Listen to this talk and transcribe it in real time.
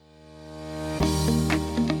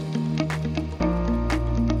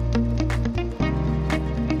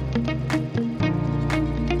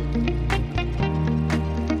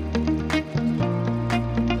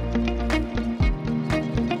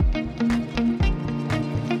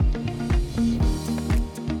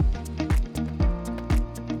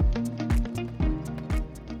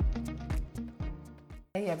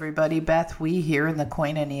Hey everybody, Beth Wee here in the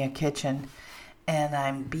Koinonia kitchen, and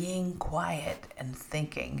I'm being quiet and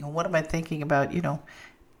thinking. What am I thinking about?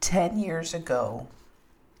 10 years ago,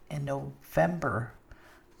 in November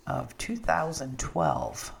of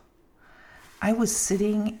 2012, I was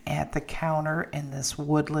sitting at the counter in this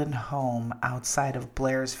woodland home outside of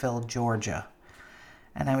Blairsville, Georgia,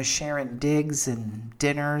 and I was sharing digs and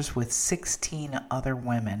dinners with 16 other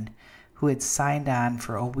women who had signed on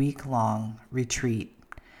for a week-long retreat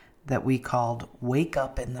that we called Wake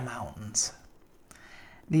Up in the Mountains.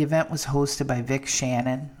 The event was hosted by Vic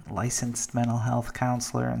Shannon, licensed mental health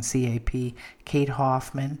counselor and CAP, Kate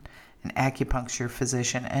Hoffman, an acupuncture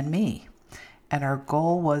physician, and me. And our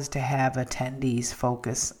goal was to have attendees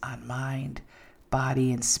focus on mind,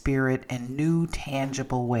 body, and spirit in new,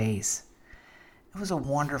 tangible ways. It was a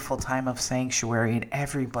wonderful time of sanctuary, and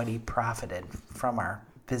everybody profited from our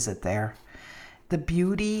visit there. The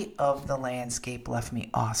beauty of the landscape left me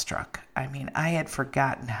awestruck. I had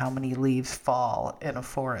forgotten how many leaves fall in a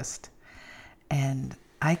forest. And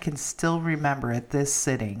I can still remember at this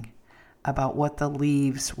sitting about what the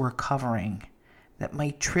leaves were covering that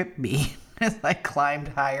might trip me as I climbed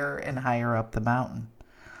higher and higher up the mountain.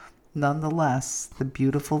 Nonetheless, the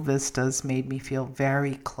beautiful vistas made me feel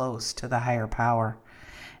very close to the higher power.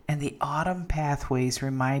 And the autumn pathways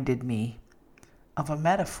reminded me of a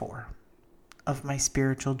metaphor of my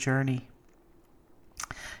spiritual journey.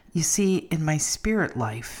 You see, in my spirit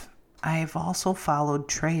life, I have also followed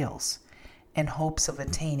trails in hopes of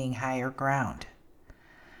attaining higher ground.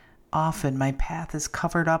 Often my path is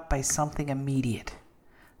covered up by something immediate,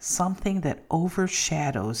 something that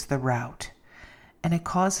overshadows the route, and it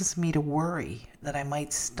causes me to worry that I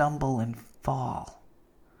might stumble and fall.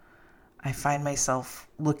 I find myself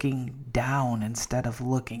looking down instead of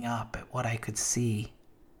looking up at what I could see.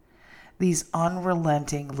 These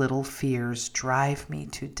unrelenting little fears drive me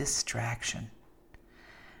to distraction,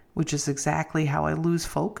 which is exactly how I lose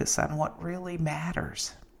focus on what really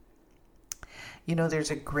matters.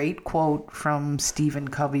 There's a great quote from Stephen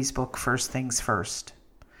Covey's book, First Things First.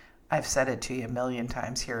 I've said it to you a million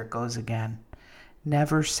times. Here it goes again.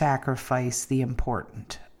 Never sacrifice the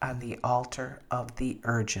important on the altar of the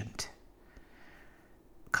urgent.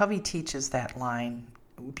 Covey teaches that line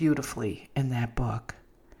beautifully in that book.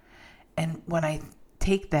 And when I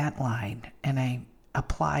take that line and I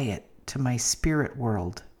apply it to my spirit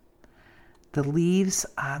world, the leaves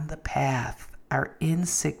on the path are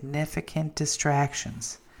insignificant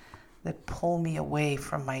distractions that pull me away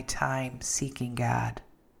from my time seeking God.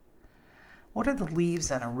 What are the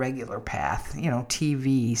leaves on a regular path?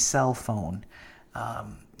 TV, cell phone,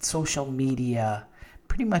 social media,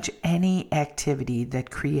 pretty much any activity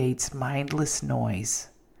that creates mindless noise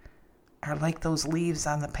are like those leaves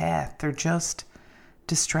on the path. They're just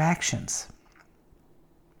distractions.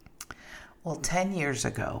 Well, 10 years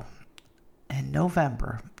ago, in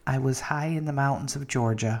November, I was high in the mountains of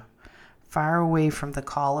Georgia, far away from the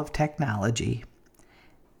call of technology,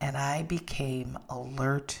 and I became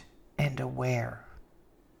alert and aware.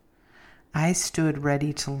 I stood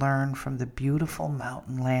ready to learn from the beautiful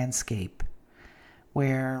mountain landscape,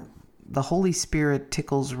 where the Holy Spirit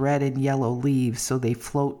tickles red and yellow leaves so they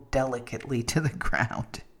float delicately to the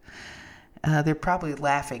ground. They're probably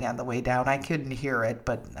laughing on the way down. I couldn't hear it,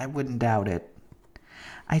 but I wouldn't doubt it.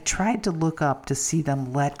 I tried to look up to see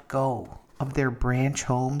them let go of their branch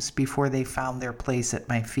homes before they found their place at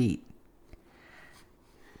my feet,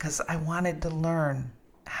 because I wanted to learn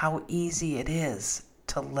how easy it is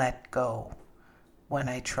to let go when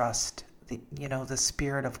I trust the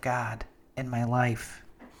Spirit of God in my life.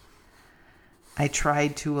 I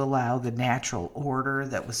tried to allow the natural order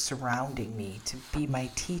that was surrounding me to be my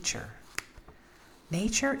teacher.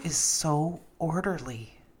 Nature is so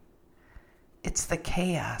orderly. It's the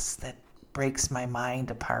chaos that breaks my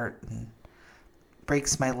mind apart and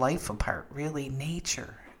breaks my life apart. Really,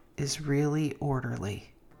 nature is really orderly.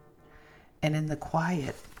 And in the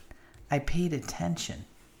quiet, I paid attention.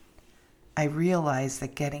 I realized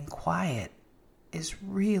that getting quiet is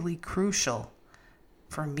really crucial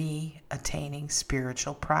for me attaining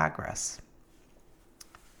spiritual progress.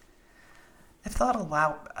 I've thought a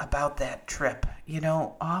lot about that trip.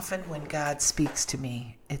 Often when God speaks to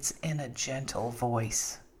me, it's in a gentle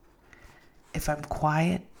voice. If I'm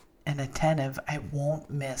quiet, and attentive, I won't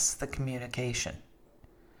miss the communication.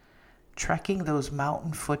 Trekking those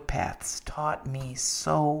mountain footpaths taught me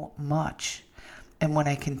so much. And when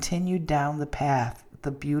I continued down the path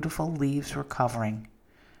the beautiful leaves were covering,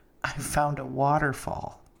 I found a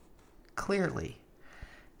waterfall. Clearly,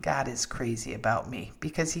 God is crazy about me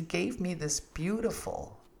because he gave me this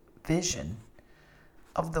beautiful vision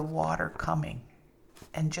of the water coming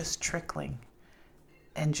and just trickling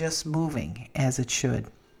and just moving as it should.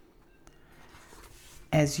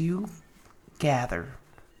 As you gather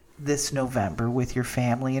this November with your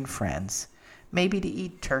family and friends, maybe to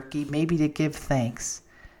eat turkey, maybe to give thanks,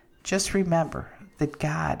 just remember that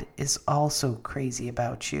God is also crazy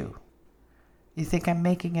about you. You think I'm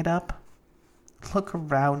making it up? Look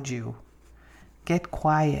around you. Get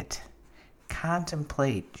quiet.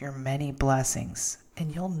 Contemplate your many blessings,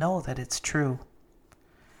 and you'll know that it's true.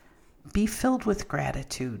 Be filled with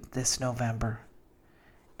gratitude this November,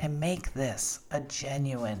 and make this a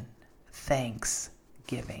genuine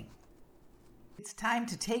thanksgiving. It's time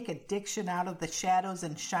to take addiction out of the shadows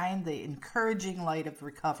and shine the encouraging light of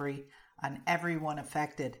recovery on everyone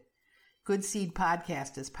affected. Good Seed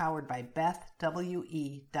Podcast is powered by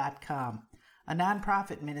BethWE.com, a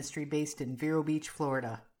nonprofit ministry based in Vero Beach,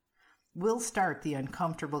 Florida. We'll start the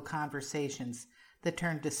uncomfortable conversations that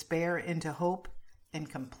turn despair into hope and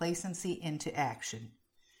complacency into action.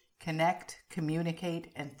 Connect,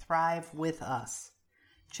 communicate, and thrive with us.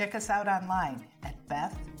 Check us out online at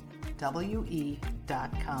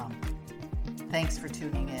BethWE.com. Thanks for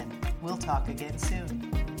tuning in. We'll talk again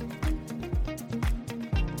soon.